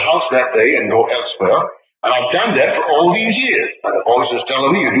leave the house that day and go elsewhere. And I've done that for all these years. And the voice is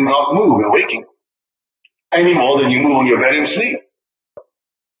telling me you do not move in waking any more than you move on your bed in sleep.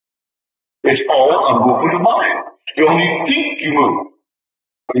 It's all a movement of mind. You only think you move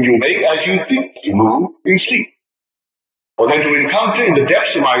when you make as you think you move in sleep. Or then to encounter in the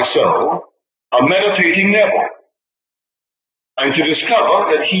depths of my soul a meditating Neville, and to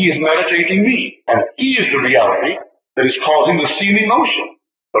discover that he is meditating me, and he is the reality that is causing the seeming motion,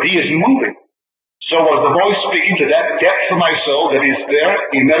 but he isn't moving. So was the voice speaking to that depth of my soul that is there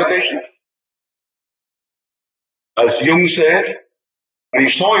in meditation? As Jung said, when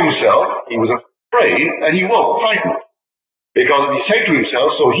he saw himself, he was afraid, and he woke frightened, because he said to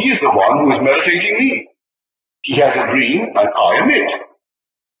himself, so he is the one who is meditating me. He has a dream, and I am it.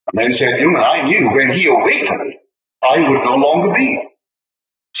 And then said Jung, I knew when he awakened, I would no longer be.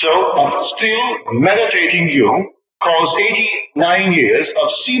 So, still meditating Jung caused 89 years of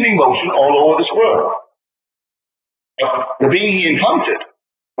seeming motion all over this world. The being he encountered,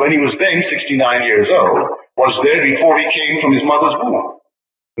 when he was then 69 years old, was there before he came from his mother's womb,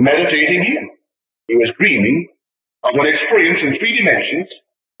 meditating him. He was dreaming of an experience in 3 dimensions,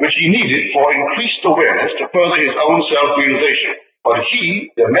 which he needed for increased awareness to further his own self-realization. But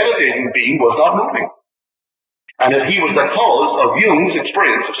he, the meditating being, was not moving. And that he was the cause of Jung's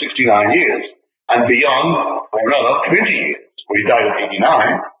experience of 69 years, and beyond for another 20 years, for he died at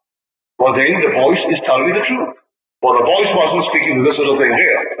 89, well then the voice is telling me the truth. For the voice wasn't speaking to this little thing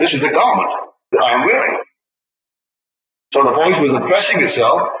here. This is the garment that I am wearing. So the voice was addressing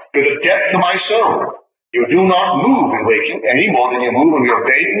itself to the depth of my soul. You do not move in waking any more than you move when you're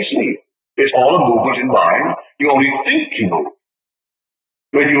bathed in sleep. It's all a movement in mind. You only think you move.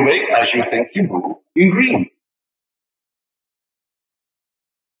 When you wake as you think you move in dream.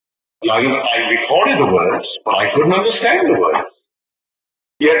 Now, I recorded the words, but I couldn't understand the words.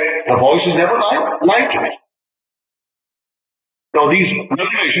 Yet, the voices never lied to me. Now, these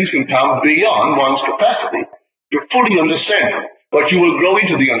revelations can come beyond one's capacity to fully understand them, but you will grow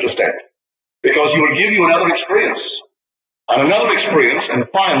into the understanding, because he will give you another experience, and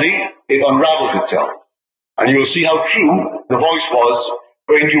finally, it unravels itself. And you will see how true the voice was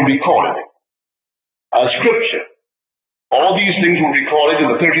when you recorded it. As Scripture. All these things were recorded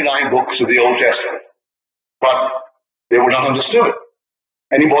in the 39 books of the Old Testament. But they were not understood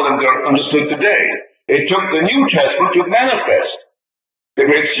any more than they're understood today. It took the New Testament to manifest the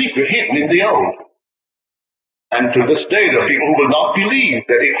great secret hidden in the Old. And to this day, there are people who will not believe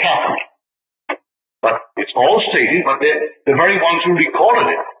that it happened. But it's all stated, but the very ones who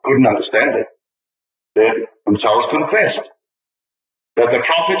recorded it couldn't understand it. They themselves confessed that the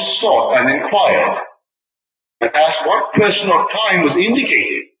prophets sought and inquired and asked what person or time was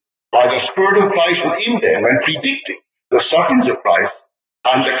indicated by the Spirit of Christ within them and predicting the sufferings of Christ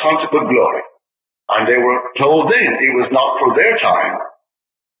and the consequent glory. And they were told then it was not for their time,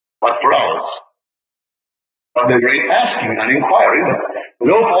 but for ours. But they were asking and inquiring, but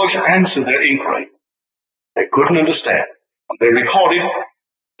no voice answered their inquiry. They couldn't understand. They recorded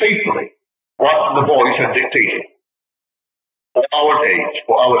faithfully what the voice had dictated for our age,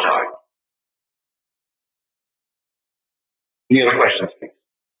 for our time. Any other questions, please?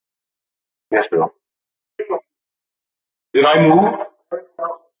 Yes, Bill. Did I move?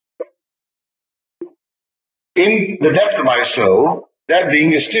 In the depth of my soul, that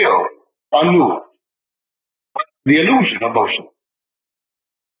being is still unmoved. The illusion of motion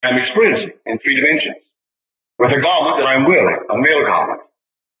I'm experiencing in 3 dimensions. with a garment that I'm wearing, a male garment.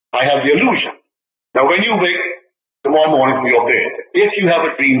 I have the illusion. Now when you wake tomorrow morning from your bed, if you have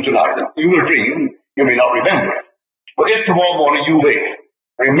a dream tonight, you will dream, you may not remember it. But if tomorrow morning you wake,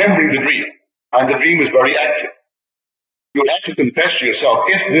 remembering the dream, and the dream is very active, you'll have to confess to yourself,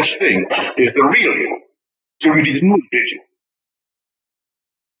 if this thing is the real you, you really didn't move, did you?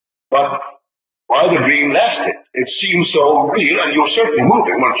 But while the dream lasted, it seemed so real, and you were certainly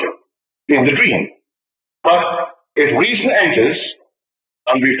moving, weren't you, in the dream. But if reason enters,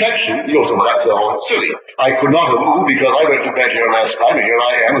 on reflection, you'll say, well, that's all silly. I could not have moved because I went to bed here last time, and here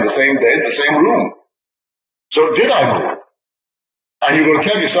I am in the same bed, the same room. So did I move? And you're going to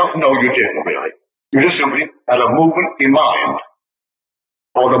tell yourself, no, you didn't really. You just simply had a movement in mind.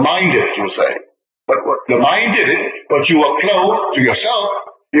 Or the mind did it, you'll say. But the mind did it, but you were clothed to yourself.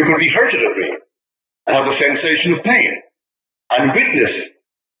 You could be hurt at a dream and have the sensation of pain and witness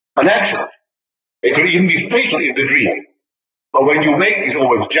an accident. It could even be fatal in the dream. But when you wake, it's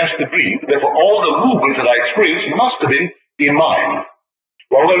always just a dream. Therefore, all the movements that I experienced must have been in mind.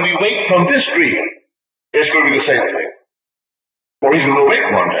 Well, when we wake from this dream, it's going to be the same thing. For he's going to wake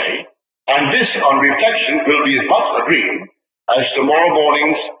one day, and this, on reflection, will be as much a dream as tomorrow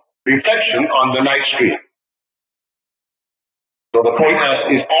morning's reflection on the night's dream. So the point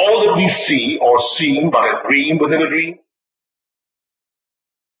is all that we see or seen but a dream within a dream?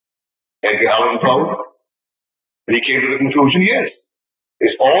 Edgar Allan Poe? And he came to the conclusion, yes.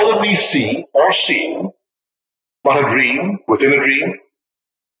 Is all that we see or seen but a dream within a dream?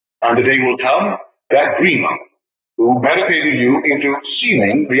 And the day will come, that dreamer who meditated you into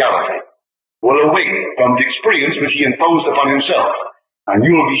seeming reality will awake from the experience which he imposed upon himself. And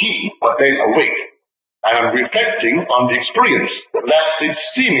you will be he, but then awake. And reflecting on the experience that lasted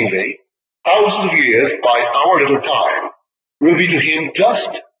seemingly thousands of years by our little time will be to him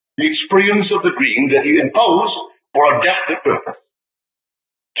just the experience of the dream that he imposed for a definite purpose,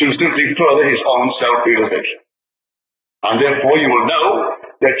 to simply further his own self-realization. And therefore you will know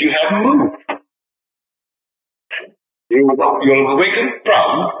that you haven't moved. You'll awaken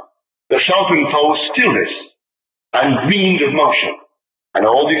from the self-imposed stillness and dreamed of motion and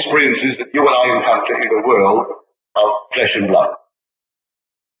all the experiences that you and I encounter in the world of flesh and blood.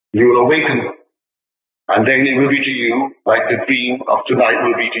 You will awaken, and then it will be to you like the dream of tonight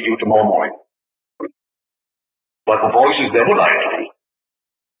will be to you tomorrow morning. But the voice is never lively.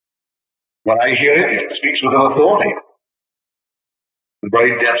 When I hear it, it speaks with an authority. The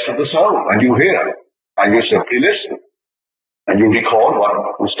very depths of the soul, and you hear, and you simply listen. And you record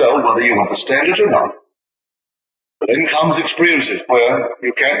what was told, whether you understand it or not. But then comes experiences where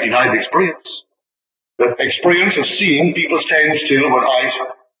you can't deny the experience. The experience of seeing people stand still when eyes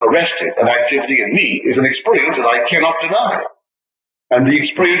arrested an activity in me is an experience that I cannot deny. And the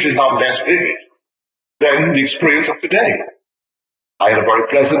experience is not less vivid than the experience of today. I had a very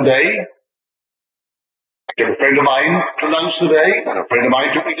pleasant day. I had a friend of mine to lunch today, and a friend of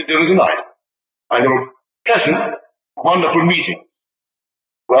mine took me to dinner tonight. And they were pleasant, wonderful meetings.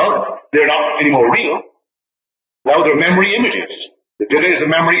 Well, they're not anymore real. Now they're memory images. The dinner is a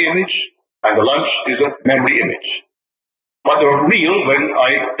memory image, and the lunch is a memory image. But they're real when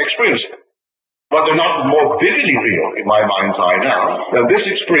I experience them. But they're not more vividly real in my mind's eye now than this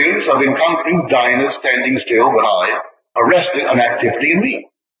experience of encountering Dinah standing still when I arrested an activity in me.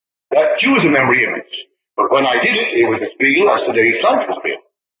 That too is a memory image. But when I did it, it was as real as today's lunch was real.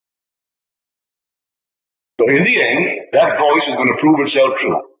 So in the end, that voice is going to prove itself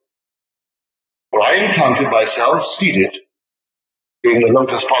true. For I encountered myself seated in the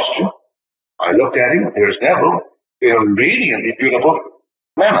lotus posture. I looked at him, there's Neville, in a radiantly beautiful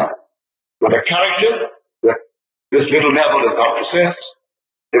manner, with a character that this little Neville does not possess.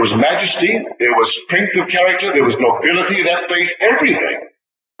 There was majesty, there was strength of character, there was nobility in that face, everything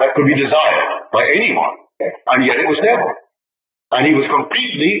that could be desired by anyone. And yet it was Neville. And he was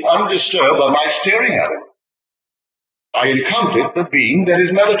completely undisturbed by my staring at him. I encountered the being that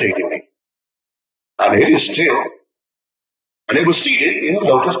is meditating me. And it is still. And it was seated in a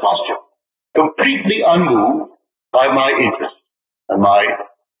lotus posture, completely unmoved by my interest and my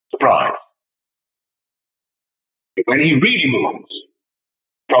surprise. But when he really moves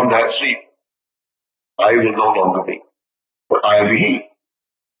from that sleep, I will no longer be, but I will be he.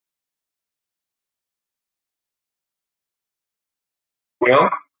 Well,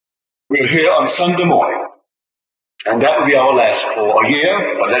 we're here on Sunday morning. And that will be our last for a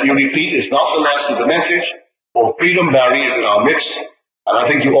year, but let me repeat, it's not the last of the message, for Freedom Barry is in our midst, and I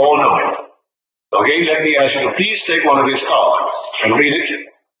think you all know it. Okay, let me ask you to please take one of his cards and read it.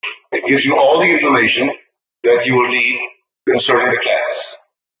 It gives you all the information that you will need concerning the class.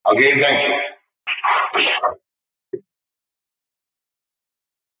 Okay, thank you.